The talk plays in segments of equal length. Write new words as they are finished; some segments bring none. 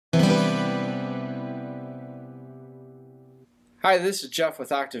Hi, this is Jeff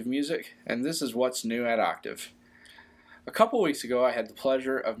with Octave Music, and this is What's New at Octave. A couple weeks ago, I had the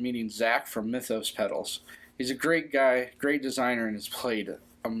pleasure of meeting Zach from Mythos Pedals. He's a great guy, great designer, and has played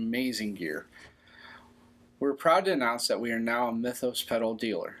amazing gear. We're proud to announce that we are now a Mythos pedal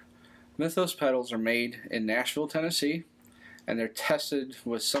dealer. Mythos pedals are made in Nashville, Tennessee, and they're tested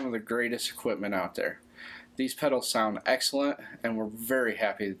with some of the greatest equipment out there. These pedals sound excellent, and we're very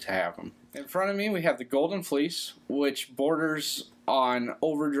happy to have them. In front of me, we have the Golden Fleece, which borders on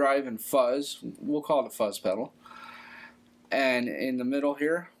overdrive and fuzz. We'll call it a fuzz pedal. And in the middle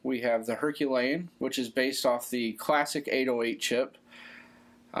here, we have the Herculean, which is based off the classic 808 chip.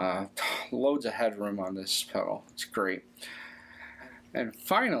 Loads of headroom on this pedal. It's great. And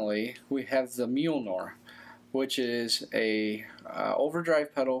finally, we have the Mjolnir, which is a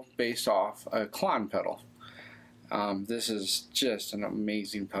overdrive pedal based off a Klon pedal. This is just an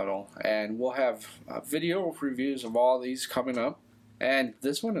amazing pedal, and we'll have video reviews of all these coming up. And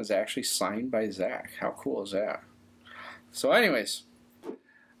this one is actually signed by Zach. How cool is that? So anyways,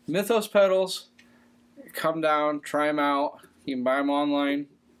 Mythos pedals, come down, try them out. You can buy them online.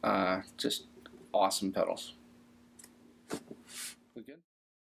 Just awesome pedals. We good?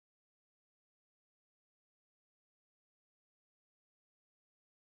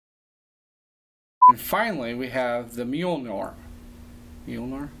 And finally, we have the Mjolnir.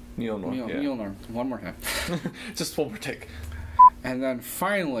 Mjolnir? Mjolnir, yeah. Mjolnir. One more time. Just one more take. And then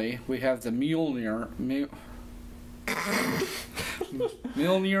finally, we have the Mjolnir. Mjolnir.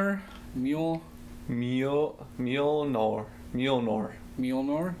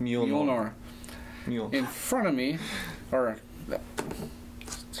 In front of me, or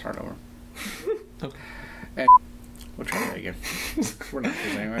start over. Okay. And we'll try that again. We're not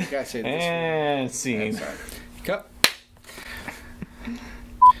doing anyway. I gotta say this. And scene. Cut.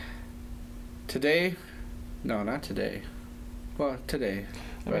 Today, no, not today. Well, today.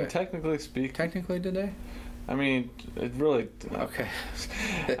 I mean, technically speaking. Technically today. I mean, it really. Okay.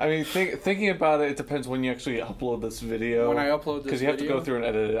 I mean, thinking about it, it depends when you actually upload this video. When I upload this video, because you have to go through and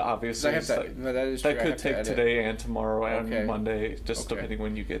edit it. Obviously, I have to, that is true. That could take today and tomorrow and Monday, just Okay. depending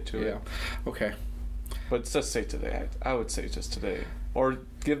when you get to it. Okay. But just say today. I would say just today, or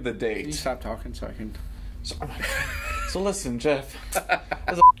give the date. Can you stop talking so I can? So listen, Jeff.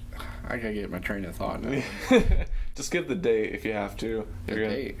 I gotta get my train of thought now. Just give the date if you have to. The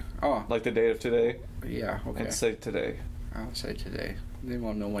date. Oh. Like the date of today? Yeah, okay. And say today. I'll say today. They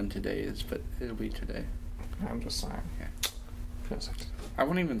won't know when today is, but it'll be today. I'm just saying. Yeah. Feels like today. I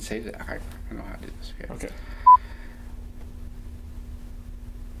won't even say that. I know how to do this. Okay.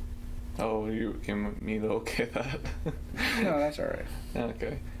 Oh, you give me the okay that? No, that's alright.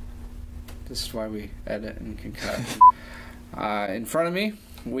 Okay. This is why we edit and can cut. In front of me,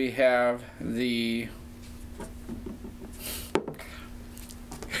 we have the...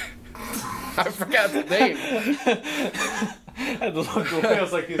 I forgot the name. I had to look away. I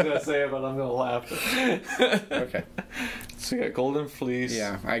was like, he's going to say it, but I'm going to laugh. Okay. So you got Golden Fleece.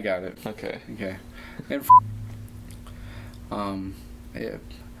 Yeah, I got it. Okay. Okay. And yeah,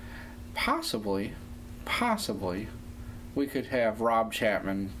 possibly, we could have Rob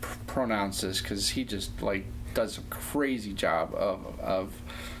Chapman pronounce this, because he just like does a crazy job of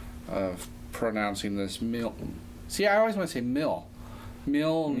pronouncing this mill. See, I always want to say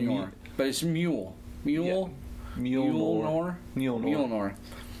Mjolnir, but it's mule. Mjolnir.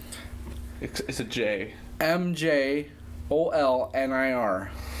 It's a J. Mjolnir.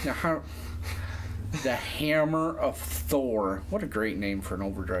 Now, how? The Hammer of Thor. What a great name for an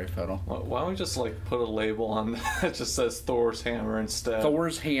overdrive pedal. Why don't we just like put a label on that just says Thor's Hammer instead?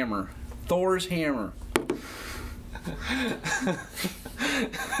 Thor's Hammer. Thor's Hammer.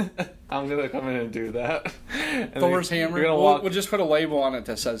 I'm gonna come in and do that. And Thor's Hammer. We'll just put a label on it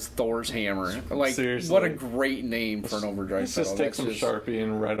that says Thor's Hammer. Like, seriously, what a great name for an overdrive pedal. Let's just take some Sharpie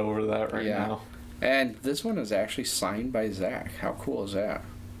and write over that right now. And this one is actually signed by Zach. How cool is that?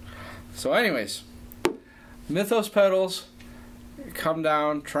 So anyways, Mythos pedals, come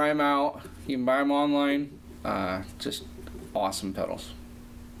down, try them out. You can buy them online. Just awesome pedals.